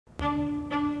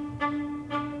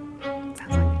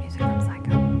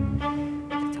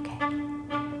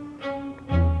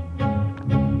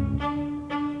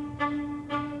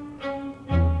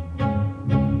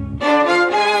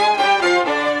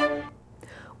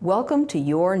Welcome to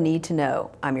Your Need to Know.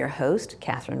 I'm your host,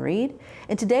 Catherine Reed,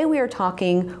 and today we are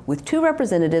talking with two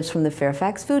representatives from the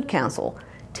Fairfax Food Council,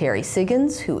 Terri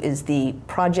Siggins, who is the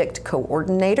project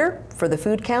coordinator for the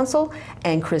Food Council,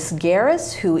 and Chris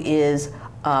Garris, who is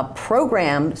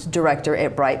programs director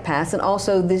at Bright Paths and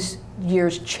also this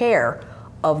year's chair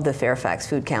of the Fairfax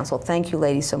Food Council. Thank you,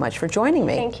 ladies, so much for joining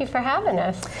me. Thank you for having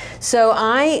us. So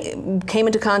I came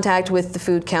into contact with the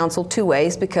Food Council two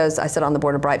ways because I sit on the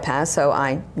board of Bright Paths, so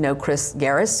I know Chris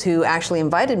Garris, who actually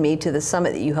invited me to the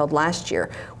summit that you held last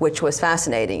year, which was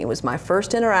fascinating. It was my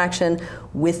first interaction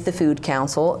with the Food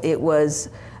Council. It was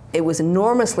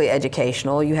enormously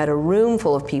educational. You had a room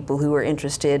full of people who were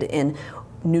interested in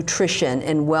nutrition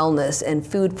and wellness and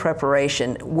food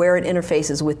preparation, where it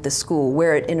interfaces with the school,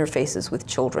 where it interfaces with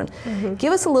children. Mm-hmm.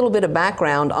 Give us a little bit of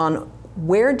background on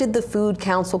where did the Food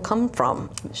Council come from?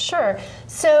 Sure.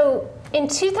 So in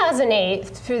 2008,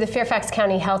 through the Fairfax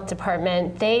County Health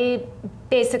Department, they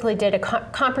basically did a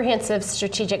comprehensive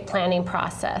strategic planning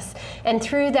process. And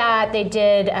through that, they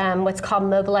did what's called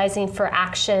Mobilizing for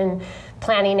Action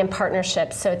Planning and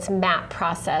Partnerships, so it's a MAP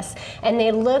process. And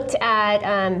they looked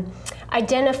at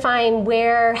identifying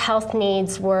where health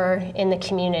needs were in the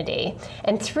community.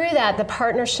 And through that, the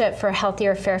Partnership for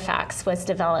Healthier Fairfax was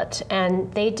developed.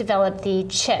 And they developed the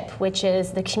CHIP, which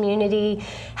is the Community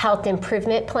Health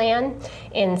Improvement Plan,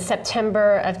 in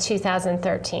September of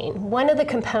 2013. One of the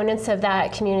components of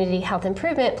that Community Health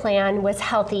Improvement Plan was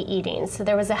healthy eating. So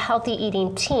there was a healthy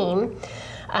eating team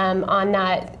on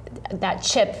that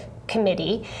CHIP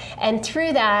committee, and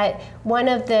through that, one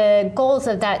of the goals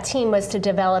of that team was to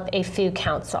develop a food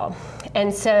council.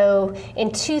 And so in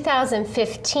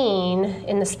 2015,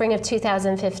 in the spring of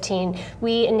 2015,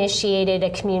 we initiated a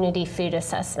community food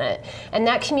assessment. And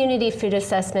that community food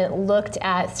assessment looked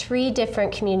at 3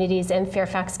 different communities in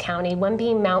Fairfax County, one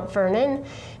being Mount Vernon,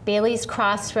 Bailey's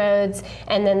Crossroads,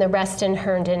 and then the Reston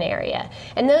Herndon area.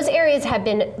 And those areas have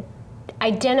been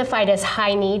identified as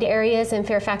high need areas in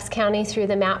Fairfax County through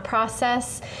the MAP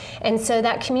process. And so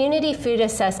that community food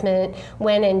assessment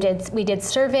went and we did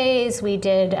surveys, we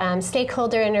did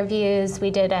stakeholder interviews,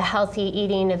 we did a healthy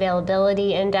eating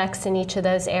availability index in each of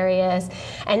those areas.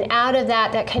 And out of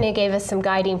that kind of gave us some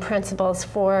guiding principles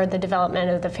for the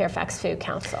development of the Fairfax Food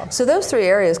Council. So those 3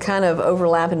 areas kind of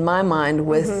overlap in my mind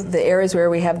with mm-hmm. the areas where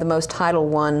we have the most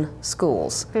Title I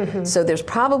schools. Mm-hmm. So there's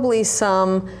probably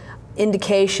some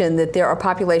indication that there are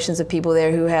populations of people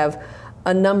there who have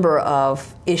a number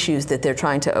of issues that they're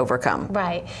trying to overcome.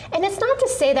 Right. And it's not to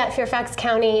say that Fairfax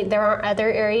County, there aren't other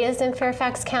areas in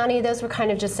Fairfax County. Those were kind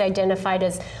of just identified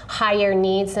as higher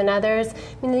needs than others.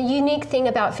 I mean, the unique thing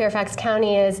about Fairfax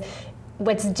County is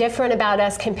what's different about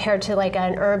us compared to like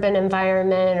an urban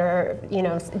environment or, you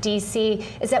know, DC,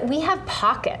 is that we have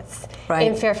pockets right.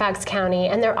 in Fairfax County,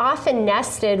 and they're often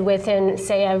nested within,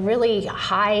 say, a really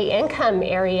high income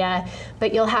area,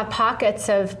 but you'll have pockets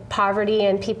of poverty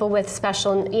and people with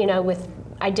special, you know, with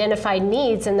identified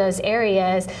needs in those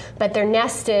areas, but they're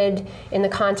nested in the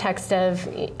context of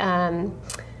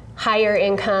higher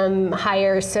income,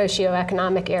 higher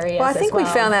socioeconomic areas. Well, I think as well. We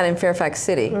found that in Fairfax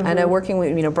City. Mm-hmm. I know working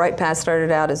with, you know, Bright Paths started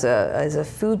out as a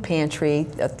food pantry,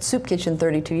 a soup kitchen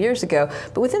 32 years ago.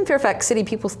 But within Fairfax City,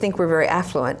 people think we're very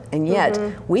affluent, and yet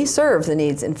mm-hmm. we serve the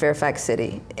needs in Fairfax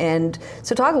City. And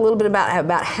so talk a little bit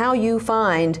about how you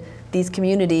find these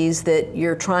communities that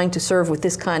you're trying to serve with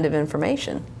this kind of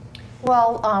information.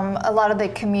 Well, a lot of the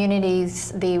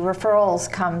communities, the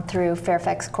referrals come through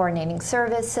Fairfax Coordinating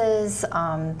Services,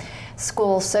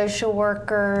 school social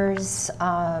workers,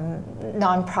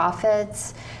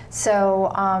 nonprofits.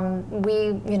 So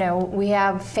we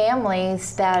have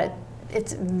families that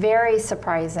it's very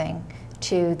surprising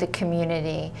to the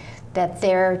community that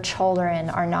their children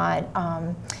are not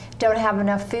don't have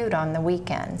enough food on the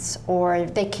weekends, or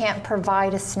they can't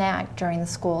provide a snack during the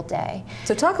school day.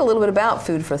 So talk a little bit about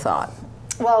Food for Thought.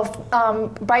 Well,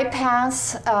 Bright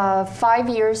Paths, 5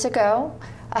 years ago,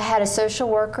 I had a social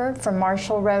worker from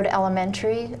Marshall Road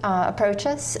Elementary approach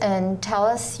us and tell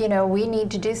us, you know, we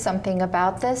need to do something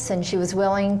about this, and she was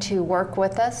willing to work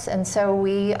with us. And so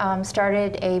we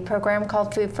started a program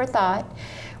called Food for Thought,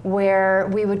 where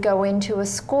we would go into a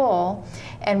school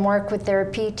and work with their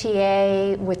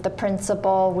PTA, with the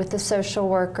principal, with the social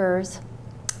workers,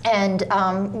 and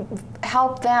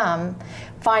help them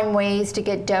find ways to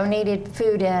get donated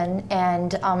food in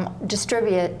and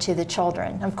distribute it to the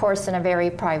children, of course in a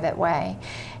very private way.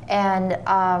 And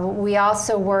we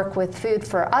also work with Food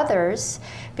for Others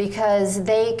because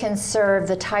they can serve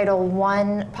the Title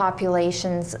I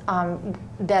populations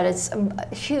that is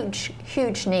a huge,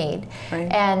 huge need,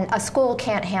 right. and a school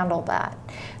can't handle that.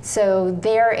 So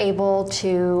they're able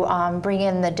to bring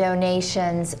in the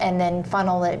donations and then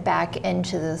funnel it back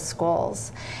into the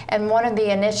schools. And one of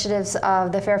the initiatives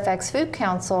of the Fairfax Food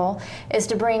Council is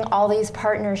to bring all these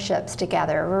partnerships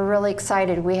together. We're really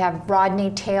excited. We have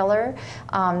Rodney Taylor,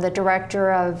 the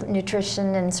Director of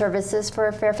Nutrition and Services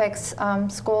for Fairfax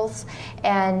schools,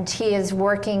 and he is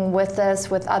working with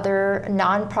us with other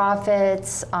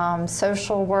nonprofits,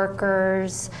 social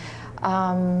workers.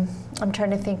 I'm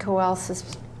trying to think who else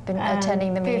has been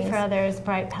attending the meetings. Food for Others,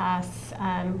 Bright Pass.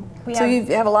 So you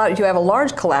have a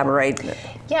large collaborate.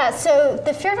 Yeah, so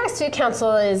the Fairfax Food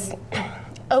Council is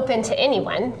open to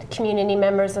anyone, community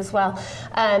members as well.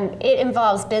 It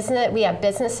involves business. We have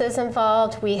businesses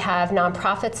involved. We have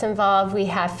nonprofits involved. We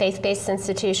have faith-based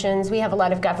institutions. We have a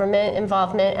lot of government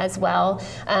involvement as well.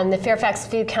 The Fairfax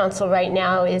Food Council right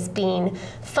now is being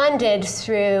funded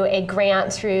through a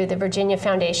grant through the Virginia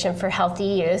Foundation for Healthy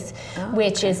Youth,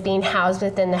 which is being housed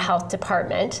within the health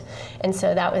department. And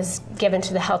so that was given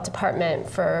to the health department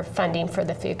for funding for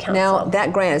the Food Council. Now,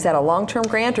 that grant, is that a long-term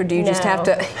grant, or do you just have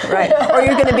to, right, or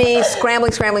you're going to be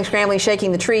scrambling,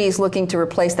 shaking the trees, looking to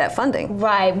replace that funding?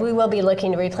 Right, we will be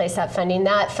looking to replace that funding.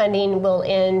 That funding will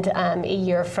end a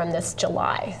year from this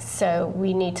July. So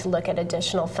we need to look at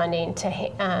additional funding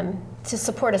to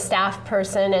support a staff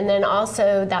person, and then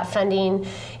also that funding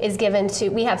is given to,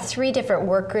 we have 3 different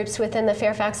work groups within the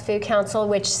Fairfax Food Council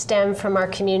which stem from our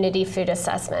community food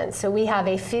assessment. So we have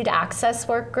a food access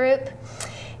work group,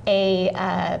 a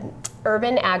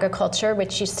urban agriculture,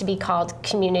 which used to be called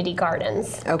community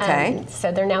gardens. Okay.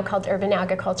 So they're now called urban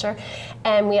agriculture.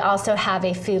 And we also have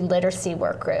a food literacy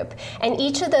work group. And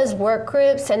each of those work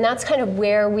groups, and that's kind of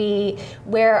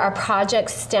where our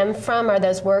projects stem from, are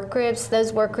those work groups.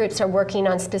 Those work groups are working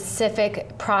on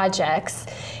specific projects,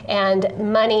 and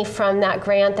money from that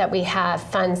grant that we have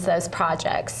funds those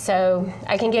projects. So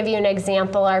I can give you an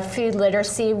example. Our food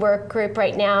literacy work group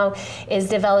right now is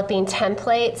developing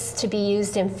templates to be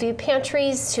used in food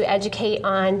pantries to educate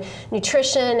on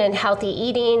nutrition and healthy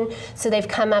eating. So they've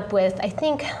come up with, I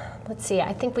think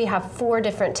we have 4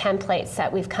 different templates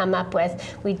that we've come up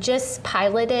with. We just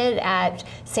piloted at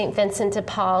St. Vincent de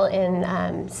Paul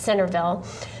in Centerville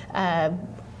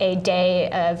a day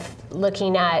of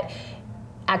looking at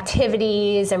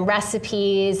activities and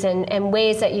recipes and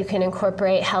ways that you can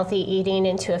incorporate healthy eating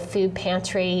into a food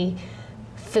pantry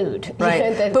food.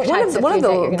 Right. But one of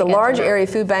the large area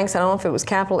food banks, I don't know if it was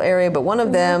Capital Area, but one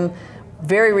of them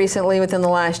very recently, within the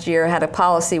last year, had a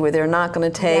policy where they're not going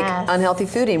to take unhealthy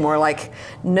food anymore, like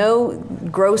no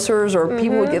grocers or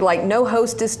people would get, like, no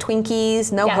Hostess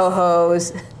Twinkies, no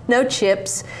Ho-Hos, no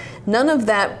chips, none of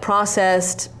that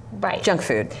processed junk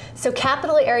food. So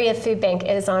Capital Area Food Bank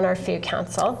is on our food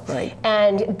council, right,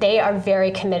 and they are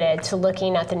very committed to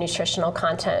looking at the nutritional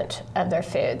content of their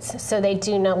foods. So they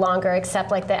do no longer accept,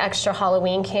 like, the extra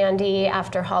Halloween candy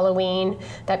after Halloween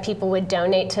that people would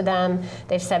donate to them.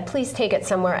 They've said, please take it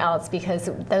somewhere else,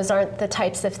 because those aren't the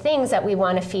types of things that we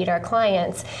want to feed our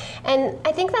clients. And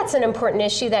I think that's an important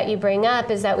issue that you bring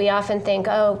up, is that we often think,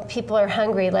 oh, people are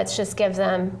hungry, let's just give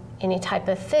them any type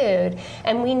of food.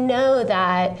 And we know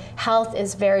that health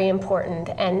is very important,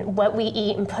 and what we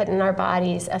eat and put in our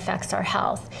bodies affects our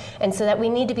health. And so that we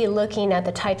need to be looking at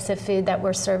the types of food that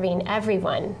we're serving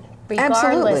everyone,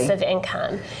 regardless of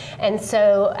income. And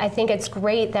so I think it's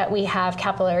great that we have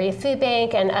Capital Area Food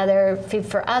Bank and other Food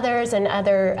for Others and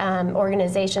other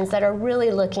organizations that are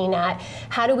really looking at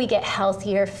how do we get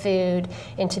healthier food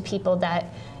into people that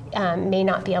may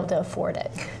not be able to afford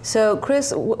it. So,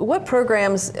 Chris, what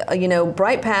programs,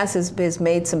 Bright Pass has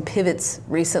made some pivots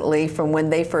recently from when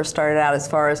they first started out, as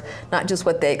far as not just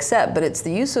what they accept, but it's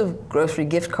the use of grocery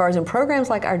gift cards and programs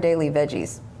like Our Daily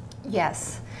Veggies.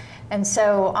 Yes. And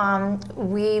so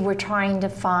we were trying to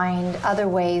find other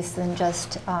ways than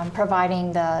just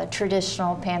providing the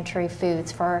traditional pantry foods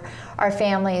for our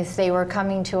families. They were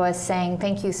coming to us saying,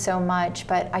 thank you so much,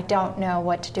 but I don't know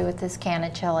what to do with this can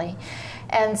of chili.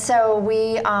 And so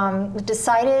we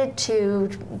decided to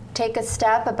take a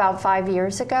step about 5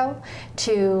 years ago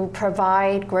to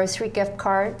provide grocery gift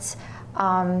cards.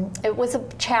 It was a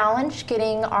challenge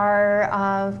getting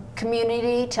our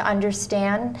community to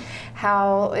understand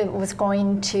how it was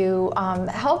going to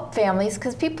help families,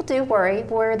 because people do worry,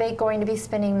 where are they going to be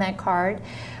spending that card?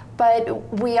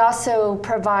 But we also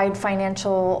provide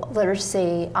financial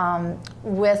literacy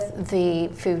with the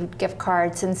food gift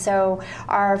cards. And so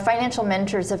our financial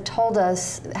mentors have told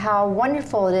us how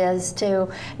wonderful it is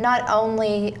to not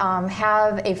only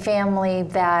have a family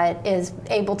that is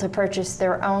able to purchase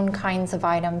their own kinds of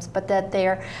items, but that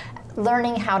they're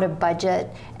learning how to budget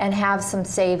and have some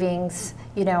savings,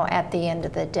 you know, at the end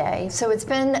of the day. So it's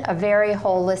been a very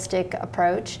holistic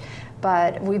approach,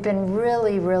 but we've been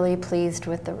really, really pleased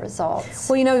with the results.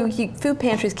 Well, you know, food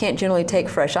pantries can't generally take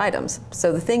fresh items.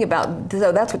 So the thing about,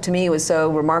 so that's what to me was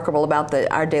so remarkable about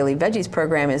our Daily Veggies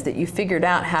program, is that you figured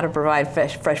out how to provide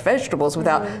fresh vegetables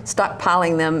without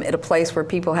stockpiling them at a place where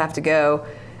people have to go.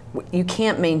 You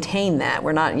can't maintain that.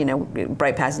 We're not, you know,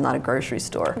 Bright Pass is not a grocery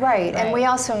store. Right, and we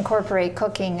also incorporate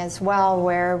cooking as well,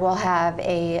 where we'll have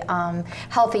a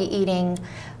healthy eating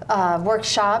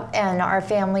workshop, and our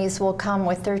families will come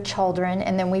with their children,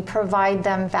 and then we provide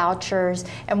them vouchers,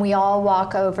 and we all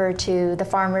walk over to the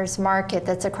farmers market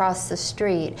that's across the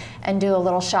street and do a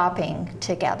little shopping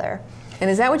together. And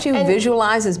is that what you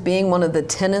visualize as being one of the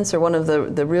tenets or one of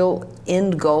the real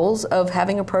end goals of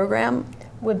having a program?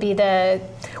 Would be the...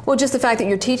 Well, just the fact that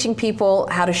you're teaching people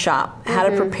how to shop, how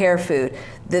to prepare food,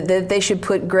 that they should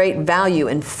put great value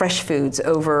in fresh foods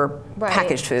over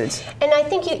packaged foods. And I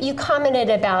think you commented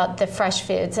about the fresh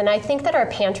foods, and I think that our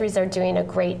pantries are doing a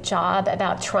great job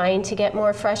about trying to get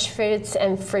more fresh foods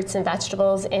and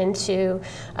vegetables into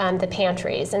the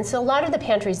pantries. And so a lot of the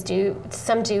pantries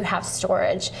some do have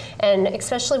storage, and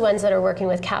especially ones that are working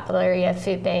with Capillary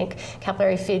Food Bank.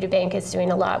 Capillary Food Bank is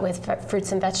doing a lot with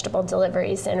fruits and vegetable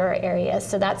deliveries in our area,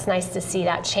 so that's nice to see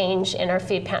that change in our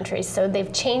food pantries. So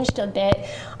they've changed a bit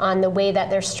on the way that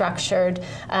they're structured.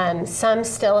 Some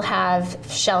still have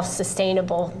shelf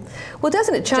sustainable. Well,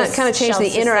 doesn't it kind of change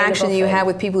the interaction you have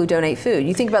with people who donate food?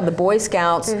 You think about the Boy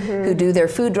Scouts who do their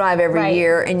food drive every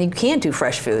year, and you can't do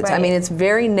fresh foods. I mean, it's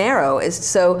very narrow.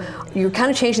 So you're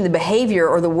kind of changing the behavior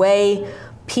or the way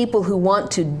people who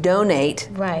want to donate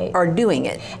are doing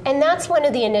it. And that's one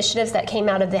of the initiatives that came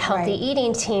out of the Healthy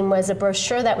Eating team, was a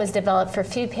brochure that was developed for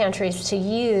food pantries to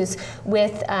use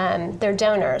with their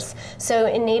donors. So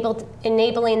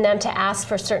enabling them to ask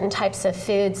for certain types of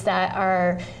foods that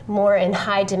are more in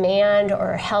high demand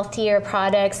or healthier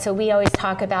products. So we always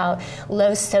talk about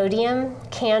low sodium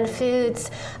canned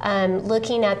foods,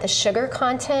 looking at the sugar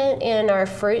content in our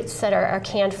fruits that are our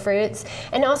canned fruits,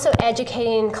 and also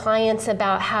educating clients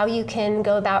about how you can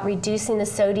go about reducing the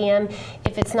sodium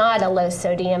if it's not a low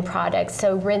sodium product.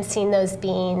 So rinsing those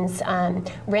beans,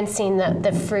 rinsing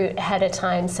the fruit ahead of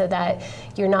time so that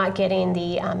you're not getting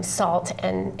the salt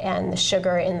and the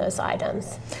sugar in those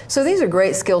items. So these are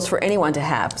great skills for anyone to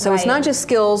have. So it's not just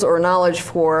skills or knowledge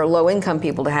for low-income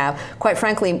people to have. Quite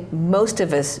frankly, most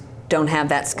of us don't have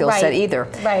that skill set either.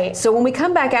 So when we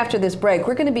come back after this break,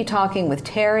 we're going to be talking with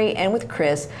Terri and with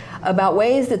Chris about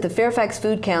ways that the Fairfax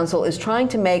Food Council is trying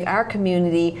to make our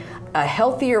community a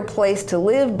healthier place to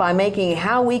live by making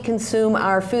how we consume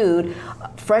our food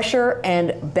fresher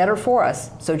and better for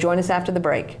us. So join us after the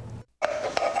break.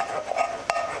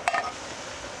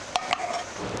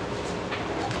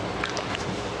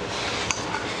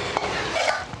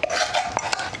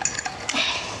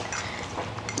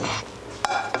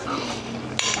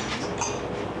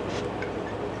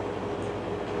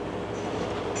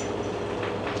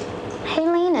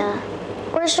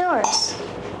 Where's yours?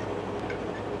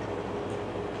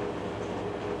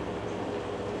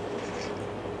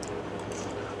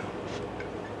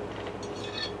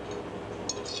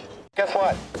 Guess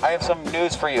what? I have some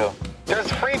news for you.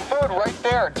 There's free food right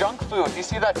there, junk food. You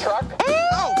see that truck?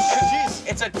 Oh, jeez.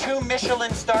 It's a 2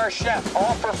 Michelin star chef.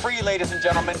 All for free, ladies and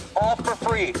gentlemen. All for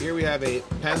free. Here we have a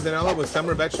panzanella with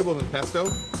summer vegetables and pesto.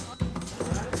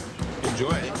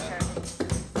 Enjoy.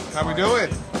 How we doing?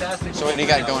 Fantastic. So what do you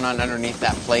got going on underneath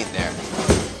that plate there?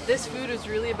 This food is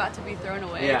really about to be thrown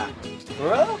away. Yeah.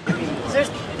 Well,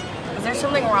 is there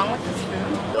something wrong with this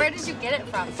food? Where did you get it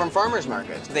from? From farmers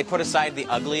markets. They put aside the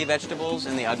ugly vegetables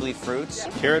and the ugly fruits.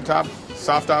 Carrot top,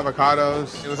 soft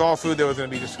avocados. It was all food that was going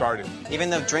to be discarded. Even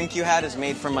the drink you had is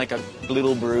made from like a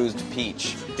little bruised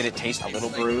peach. Did it taste a little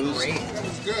bruised? Great.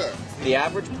 It's good. The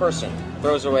average person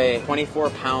throws away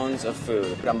 24 pounds of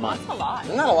food a month. That's a lot.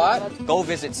 Isn't that a lot? Go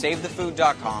visit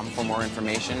savethefood.com for more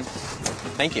information.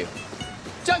 Thank you.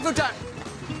 Junk food time!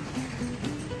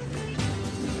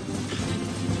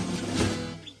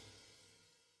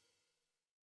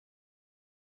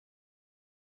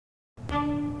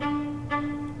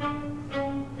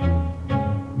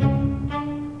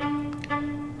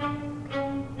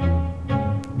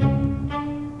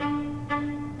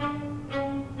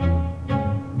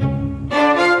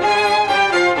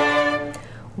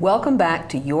 Welcome back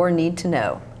to Your Need to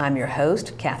Know. I'm your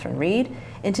host, Catherine Reed,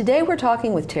 and today we're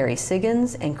talking with Terri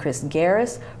Siggins and Chris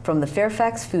Garris from the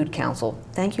Fairfax Food Council.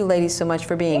 Thank you ladies so much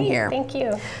for being here. Thank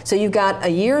you. So you've got a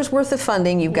year's worth of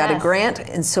funding, you've got a grant,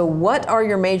 and so what are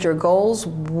your major goals?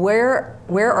 Where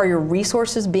are your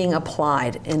resources being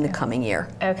applied in the coming year?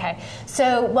 Okay,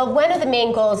 so one of the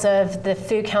main goals of the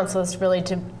Food Council is really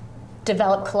to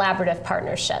develop collaborative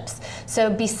partnerships.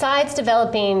 So besides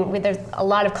developing, there's a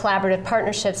lot of collaborative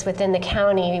partnerships within the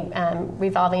county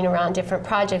revolving around different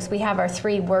projects. We have our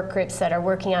 3 work groups that are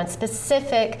working on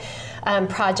specific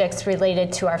projects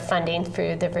related to our funding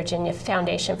through the Virginia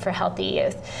Foundation for Healthy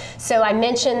Youth. So I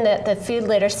mentioned that the food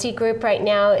literacy group right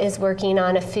now is working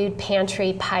on a food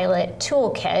pantry pilot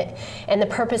toolkit, and the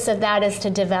purpose of that is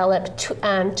to develop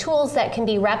tools that can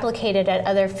be replicated at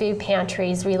other food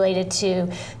pantries related to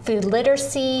food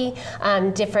literacy,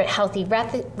 different healthy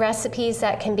recipes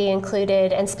that can be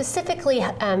included, and specifically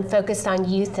focused on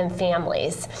youth and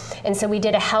families. And so we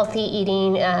did a healthy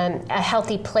eating, a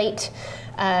healthy plate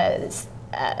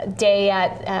day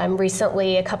at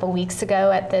recently a couple weeks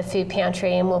ago at the food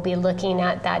pantry, and we'll be looking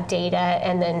at that data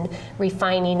and then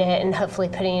refining it and hopefully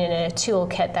putting it in a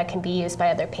toolkit that can be used by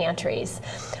other pantries.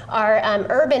 Our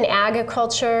urban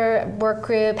agriculture work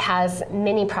group has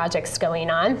many projects going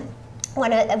on.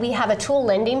 We have a tool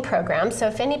lending program, so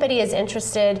if anybody is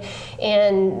interested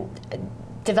in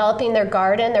developing their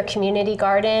garden, their community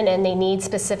garden, and they need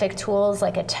specific tools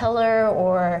like a tiller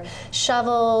or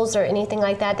shovels or anything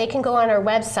like that, they can go on our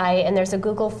website and there's a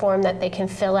Google form that they can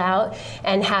fill out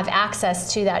and have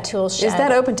access to that tool shed. Is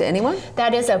that open to anyone?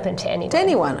 That is open to anyone. To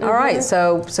anyone, all right.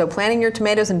 So planting your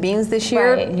tomatoes and beans this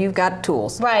year, you've got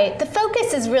tools. Right. The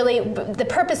focus is really, the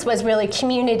purpose was really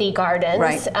community gardens.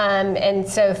 Right. And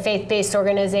so faith-based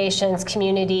organizations,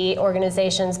 community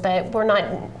organizations, but we're not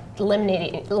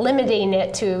limiting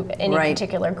it to any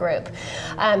particular group.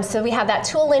 So we have that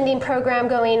tool lending program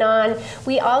going on.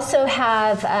 We also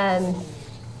have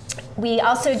we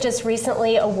also just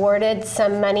recently awarded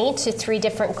some money to 3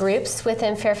 different groups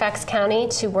within Fairfax County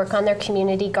to work on their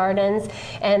community gardens,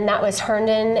 and that was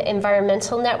Herndon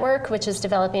Environmental Network, which is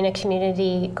developing a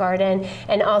community garden,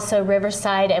 and also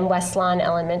Riverside and West Lawn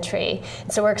Elementary.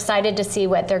 So we're excited to see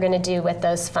what they're going to do with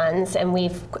those funds, and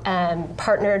we've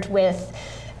partnered with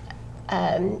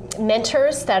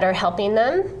mentors that are helping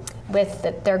them with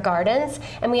their gardens.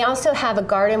 And we also have a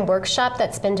garden workshop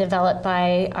that's been developed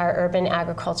by our urban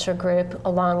agriculture group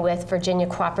along with Virginia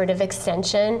Cooperative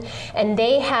Extension. And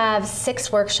they have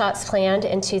 6 workshops planned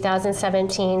in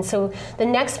 2017. So the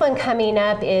next one coming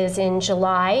up is in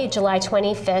July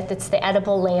 25th. It's the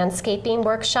Edible Landscaping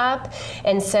Workshop.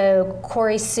 And so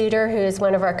Corey Suter, who is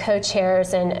one of our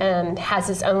co-chairs and has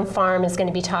his own farm, is going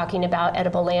to be talking about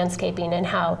edible landscaping and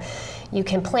how you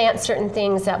can plant certain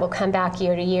things that will come back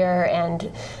year to year,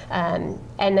 and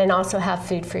then also have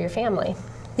food for your family.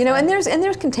 You know, and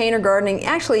there's container gardening.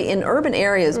 Actually, in urban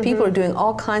areas, people are doing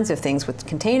all kinds of things with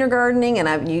container gardening,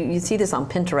 and you see this on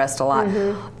Pinterest a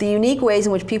lot. The unique ways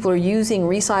in which people are using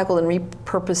recycled and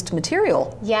repurposed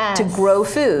material to grow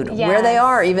food where they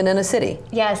are, even in a city.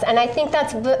 Yes, and I think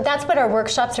that's what our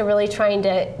workshops are really trying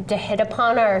to hit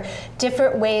upon, are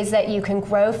different ways that you can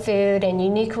grow food and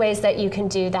unique ways that you can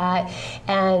do that.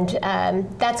 And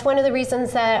that's one of the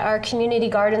reasons that our community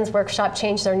gardens workshop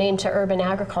changed their name to urban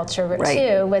agriculture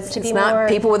too. Was to be not more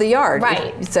people with a yard.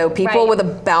 So people with a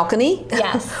balcony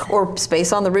or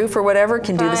space on the roof or whatever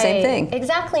can do the same thing.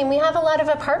 Exactly. And we have a lot of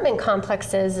apartment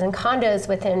complexes and condos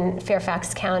within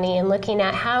Fairfax County, and looking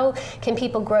at how can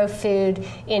people grow food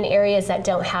in areas that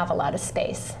don't have a lot of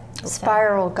space.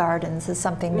 Spiral gardens is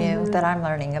something new that I'm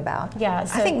learning about. Yeah,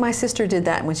 so I think my sister did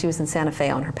that when she was in Santa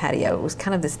Fe on her patio. It was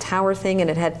kind of this tower thing,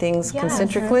 and it had things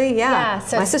concentrically.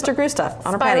 So my sister grew stuff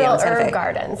on her patio in Santa Fe. Spiral herb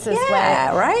gardens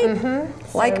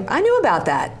is Like, I knew about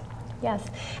that. Yes,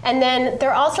 and then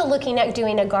they're also looking at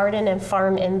doing a garden and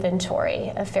farm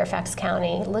inventory of Fairfax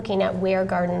County, looking at where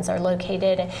gardens are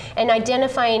located and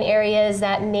identifying areas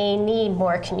that may need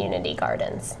more community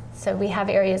gardens. So we have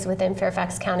areas within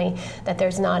Fairfax County that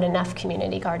there's not enough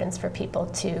community gardens for people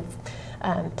to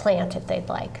plant if they'd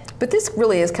like. But this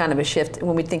really is kind of a shift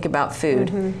when we think about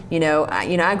food. You know,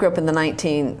 I grew up in the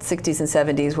 1960s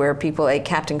and 70s where people ate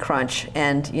Captain Crunch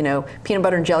and, you know, peanut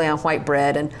butter and jelly on white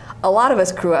bread, and a lot of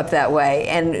us grew up that way,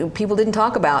 and people didn't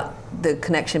talk about the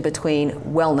connection between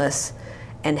wellness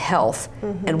and health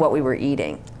and what we were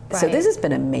eating. So this has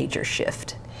been a major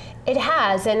shift. It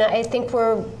has, and I think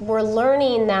we're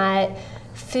learning that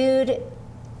food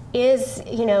is,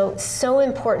 so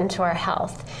important to our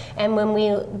health. And when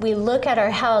we look at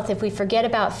our health, if we forget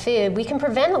about food, we can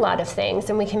prevent a lot of things,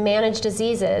 and we can manage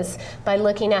diseases by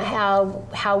looking at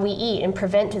how we eat and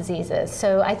prevent diseases.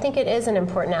 So I think it is an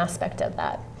important aspect of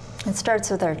that. It starts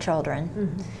with our children.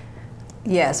 Mm-hmm.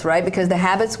 Yes, right, because the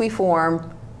habits we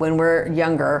form when we're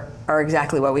younger are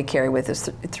exactly what we carry with us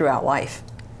throughout life.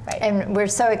 Right. And we're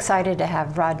so excited to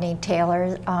have Rodney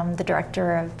Taylor, the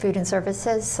Director of Food and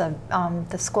Services of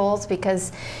the schools,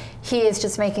 because he is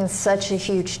just making such a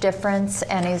huge difference,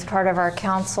 and he's part of our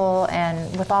council,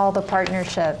 and with all the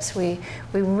partnerships, we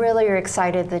really are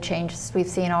excited the changes we've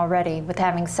seen already with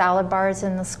having salad bars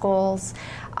in the schools.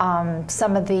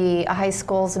 Some of the high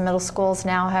schools and middle schools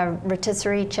now have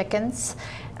rotisserie chickens,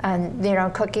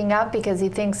 and cooking up, because he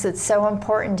thinks it's so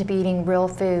important to be eating real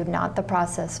food, not the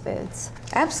processed foods.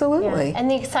 Absolutely. Yeah. And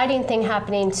the exciting thing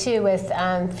happening too with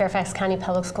Fairfax County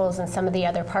Public Schools and some of the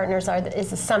other partners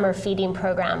is a summer feeding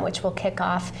program, which will kick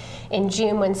off in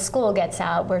June when school gets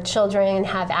out, where children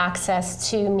have access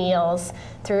to meals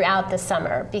throughout the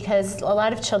summer, because a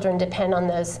lot of children depend on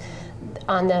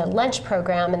the lunch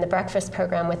program and the breakfast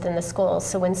program within the schools.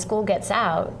 So when school gets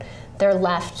out, they're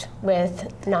left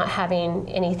with not having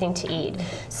anything to eat.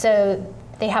 So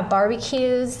they have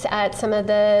barbecues at some of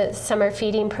the summer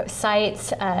feeding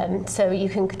sites, so you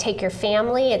can take your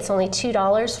family. It's only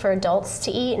 $2 for adults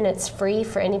to eat, and it's free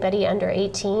for anybody under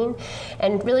 18,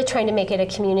 and really trying to make it a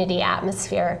community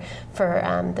atmosphere for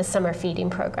the summer feeding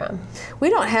program.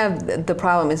 We don't have the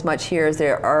problem as much here as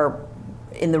there are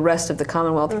in the rest of the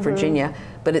Commonwealth of Virginia,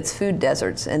 but it's food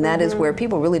deserts, and that is where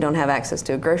people really don't have access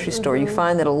to a grocery store. You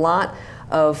find that a lot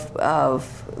of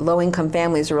low-income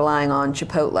families are relying on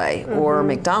Chipotle or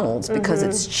McDonald's because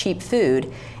it's cheap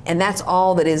food, and that's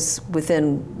all that is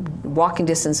within walking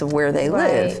distance of where they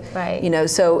live. Right.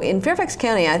 So in Fairfax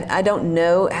County, I don't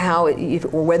know how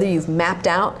or whether you've mapped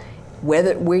out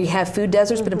whether we have food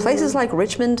deserts, but in places like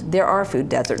Richmond, there are food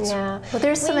deserts. Yeah. Well,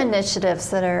 there's some initiatives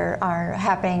that are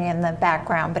happening in the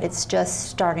background, but it's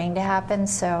just starting to happen,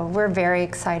 so we're very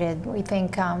excited. We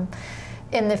think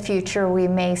in the future we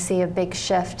may see a big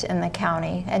shift in the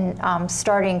county, and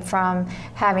starting from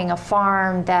having a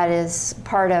farm that is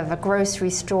part of a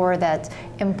grocery store that's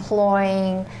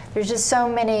employing. There's just so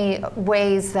many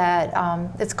ways that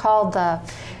it's called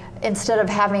instead of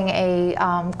having a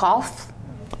golf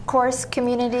course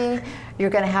community, you're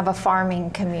going to have a farming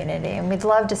community, and we'd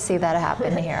love to see that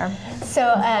happen here.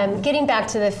 So getting back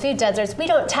to the food deserts, we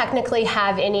don't technically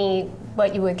have any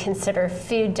what you would consider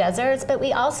food deserts, but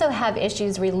we also have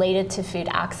issues related to food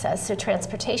access, so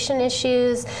transportation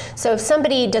issues. So if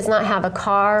somebody does not have a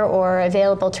car or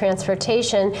available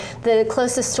transportation, the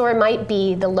closest store might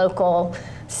be the local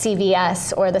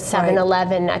CVS or the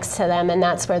 7-Eleven next to them, and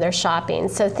that's where they're shopping.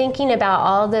 So thinking about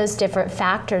all those different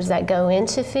factors that go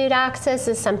into food access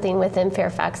is something within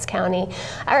Fairfax County.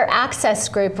 Our access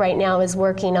group right now is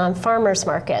working on farmers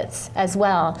markets as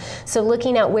well. So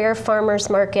looking at where farmers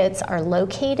markets are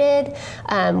located,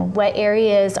 what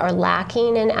areas are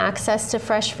lacking in access to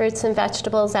fresh fruits and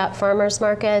vegetables at farmers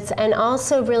markets, and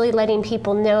also really letting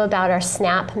people know about our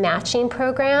SNAP matching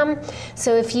program.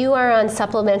 So if you are on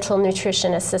supplemental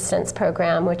nutrition assistance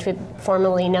program, which we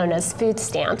formerly known as food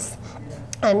stamps,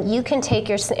 you can take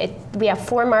we have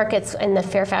 4 markets in the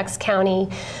Fairfax County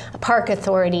Park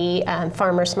Authority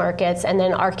farmers markets, and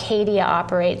then Arcadia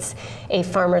operates a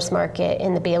farmers market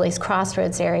in the Bailey's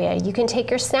Crossroads area. You can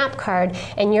take your SNAP card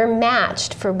and you're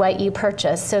matched for what you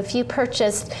purchase. So if you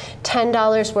purchased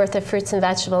 $10 worth of fruits and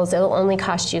vegetables, it will only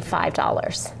cost you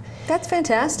 $5. That's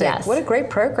fantastic. Yes. What a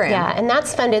great program. Yeah, and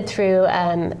that's funded through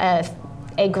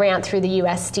a grant through the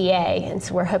USDA, and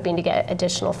so we're hoping to get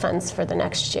additional funds for the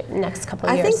next couple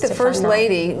of years. I think the First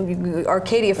Lady,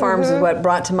 Arcadia Farms is what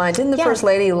brought to mind. Didn't the First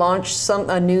Lady launch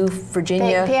a new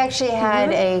Virginia? They actually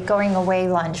had a going away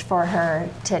lunch for her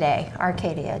today.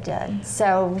 Arcadia did.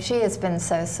 So she has been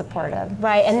so supportive.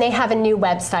 Right, and they have a new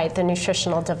website, the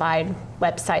Nutritional Divide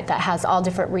website, that has all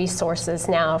different resources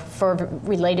now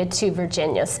related to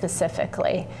Virginia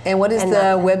specifically. And what is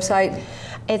the website?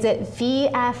 Is it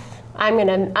VF? I'm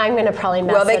gonna probably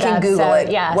mess it up. Well, they can Google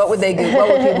it. Yes. What would they Google? What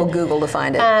would people Google to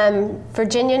find it?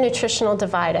 Virginia Nutritional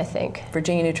Divide, I think.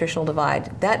 Virginia Nutritional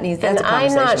Divide. That's a conversation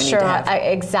I'm not we need to have.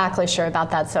 exactly sure about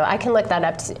that, so I can look that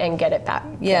up and get it back.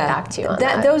 Get back to you on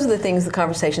that. Those are the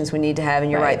conversations we need to have.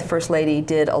 And you're right. The First Lady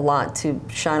did a lot to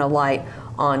shine a light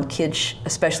on kids,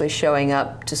 especially showing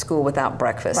up to school without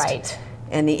breakfast. Right.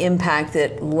 and the impact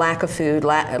that lack of food,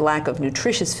 lack of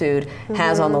nutritious food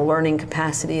has on the learning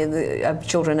capacity of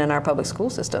children in our public school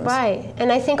systems. Right,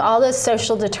 and I think all those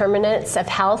social determinants of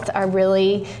health are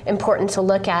really important to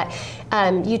look at.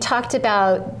 You talked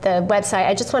about the website.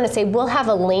 I just want to say we'll have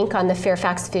a link on the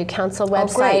Fairfax Food Council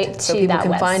website so to that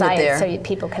can website, find it there. so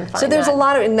people can find. So there's a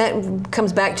lot of, and that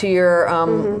comes back to your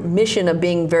mission of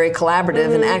being very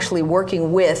collaborative and actually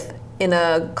working with, in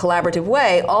a collaborative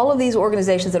way, all of these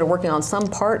organizations that are working on some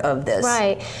part of this.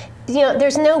 Right. You know,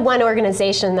 there's no one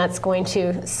organization that's going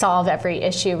to solve every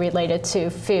issue related to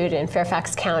food in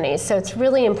Fairfax County. So it's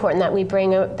really important that we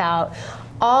bring about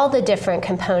all the different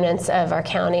components of our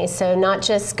county. So not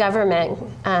just government,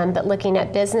 but looking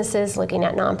at businesses, looking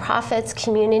at nonprofits,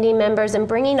 community members, and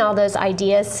bringing all those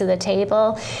ideas to the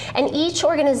table. And each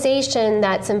organization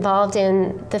that's involved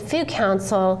in the Food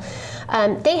Council,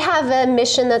 they have a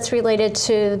mission that's related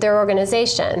to their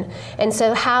organization. And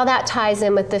so how that ties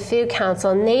in with the Food Council,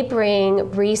 and they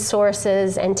bring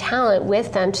resources and talent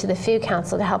with them to the Food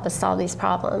Council to help us solve these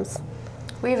problems.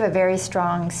 We have a very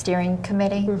strong steering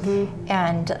committee,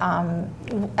 and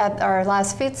at our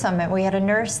last food summit, we had a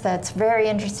nurse that's very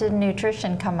interested in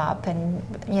nutrition come up, and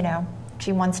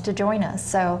she wants to join us.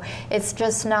 So it's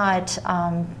just not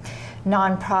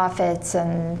nonprofits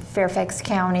and Fairfax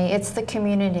County, it's the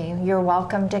community. You're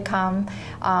welcome to come.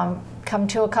 Come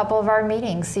to a couple of our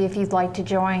meetings, see if you'd like to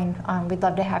join. We'd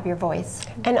love to have your voice.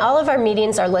 And all of our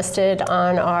meetings are listed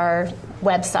on our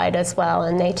website as well,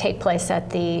 and they take place at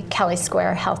the Kelly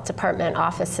Square Health Department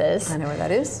offices. I know where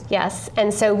that is. Yes,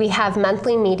 and so we have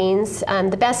monthly meetings.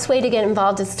 The best way to get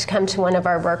involved is to come to one of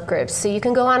our work groups. So you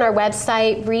can go on our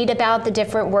website, read about the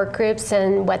different work groups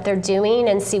and what they're doing,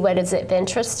 and see what is of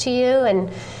interest to you.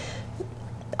 And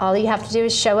all you have to do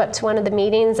is show up to one of the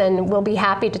meetings, and we'll be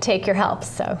happy to take your help.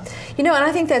 So, and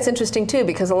I think that's interesting too,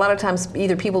 because a lot of times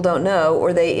either people don't know, or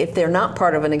if they're not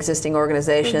part of an existing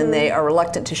organization, they are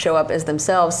reluctant to show up as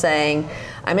themselves, saying,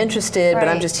 "I'm interested, but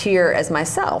I'm just here as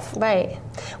myself." Right.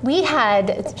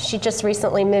 She just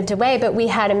recently moved away, but we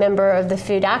had a member of the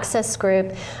Food Access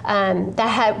Group that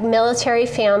had military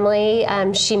family.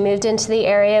 She moved into the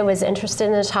area, was interested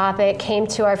in the topic, came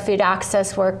to our Food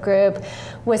Access work group,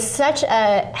 was such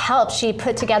a help. She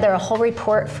put together a whole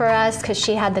report for us because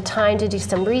she had the time to do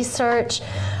some research,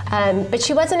 but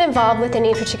she wasn't involved with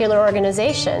any particular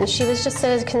organization. She was just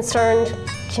a concerned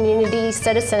community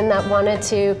citizen that wanted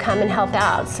to come and help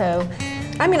out. So,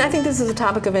 I think this is a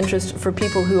topic of interest for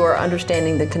people who are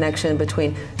understanding the connection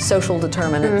between social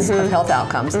determinants of health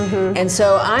outcomes. And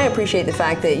so I appreciate the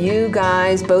fact that you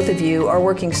guys, both of you, are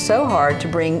working so hard to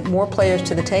bring more players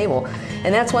to the table.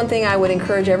 And that's one thing I would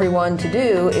encourage everyone to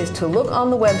do, is to look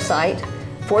on the website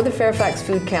for the Fairfax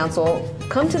Food Council.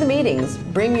 Come to the meetings,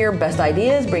 bring your best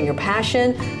ideas, bring your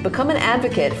passion, become an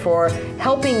advocate for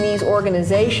helping these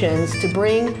organizations to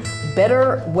bring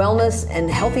better wellness and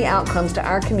healthy outcomes to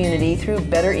our community through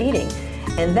better eating.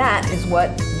 And that is what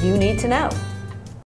you need to know.